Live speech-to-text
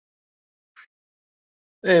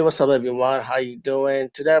Hey, what's up, everyone? How you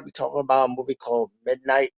doing? Today I'll be talking about a movie called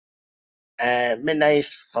Midnight. And Midnight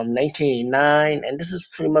is from 1989, and this is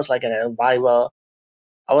pretty much like an revival.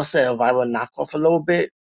 I would say a revival knockoff a little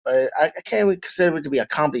bit, but I can't really consider it to be a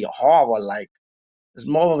comedy or horror. Like it's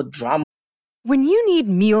more of a drama. When you need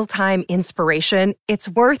mealtime inspiration, it's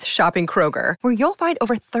worth shopping Kroger, where you'll find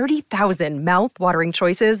over 30,000 mouth-watering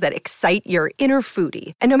choices that excite your inner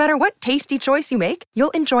foodie. And no matter what tasty choice you make,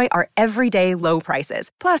 you'll enjoy our everyday low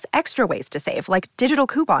prices, plus extra ways to save, like digital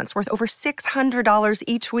coupons worth over $600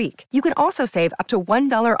 each week. You can also save up to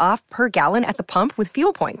 $1 off per gallon at the pump with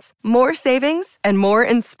fuel points. More savings and more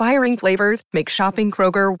inspiring flavors make shopping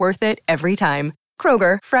Kroger worth it every time.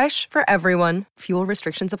 Kroger, fresh for everyone. Fuel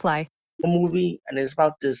restrictions apply. Movie, and it's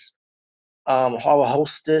about this horror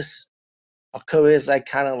hostess. Her career is like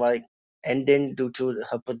kind of like ending due to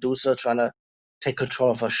her producer trying to take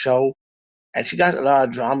control of her show, and she got a lot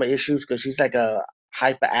of drama issues because she's like a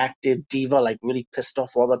hyperactive diva, like really pissed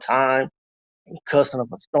off all the time and cursing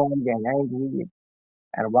up a storm, getting angry.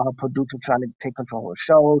 And while her producer trying to take control of the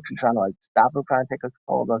show, she's trying to like stop her trying to take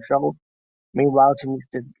control of the show. Meanwhile, she meets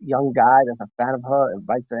this young guy that's a fan of her,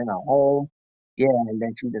 invites her in her home. Yeah, and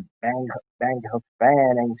then she just banged her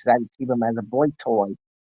fan and decided to keep him as a boy toy.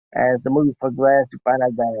 As the movie progressed, you find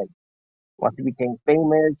out that once he became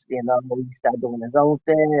famous, he started doing his own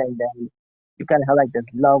thing, and then you kind of have like this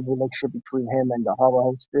love relationship between him and the horror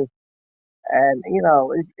hostess. And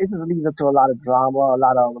it just leads up to a lot of drama, a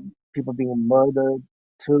lot of people being murdered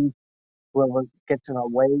too. Whoever gets in her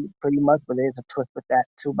way, pretty much. But there's a twist with that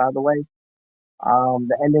too, by the way.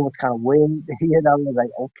 The ending was kind of weird. I was like,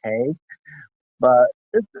 okay, but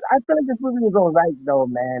I feel like this movie was alright though,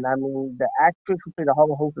 man. I mean, the actress who played the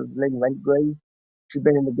horror host is Lynn Redgrave. She's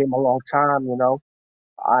been in the game a long time, you know.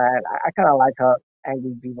 I kind of like her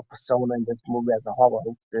angry diva persona in this movie as a horror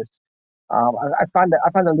hostess. I find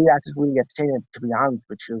the lead actress really entertaining, to be honest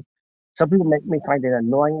with you. Some people may find it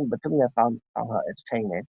annoying, but to me, I found her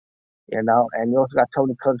entertaining. And you also got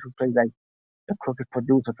Tony Curtis who plays like the crooked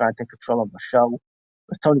producer trying to take control of the show.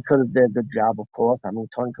 But Tony Curtis did a good job, of course. I mean,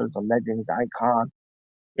 Tony Curtis is a legend, he's an icon,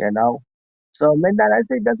 you know. So Midnight, I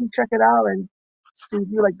say definitely check it out and see if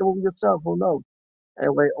you like the movie yourself. Who knows?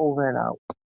 Anyway, over and out.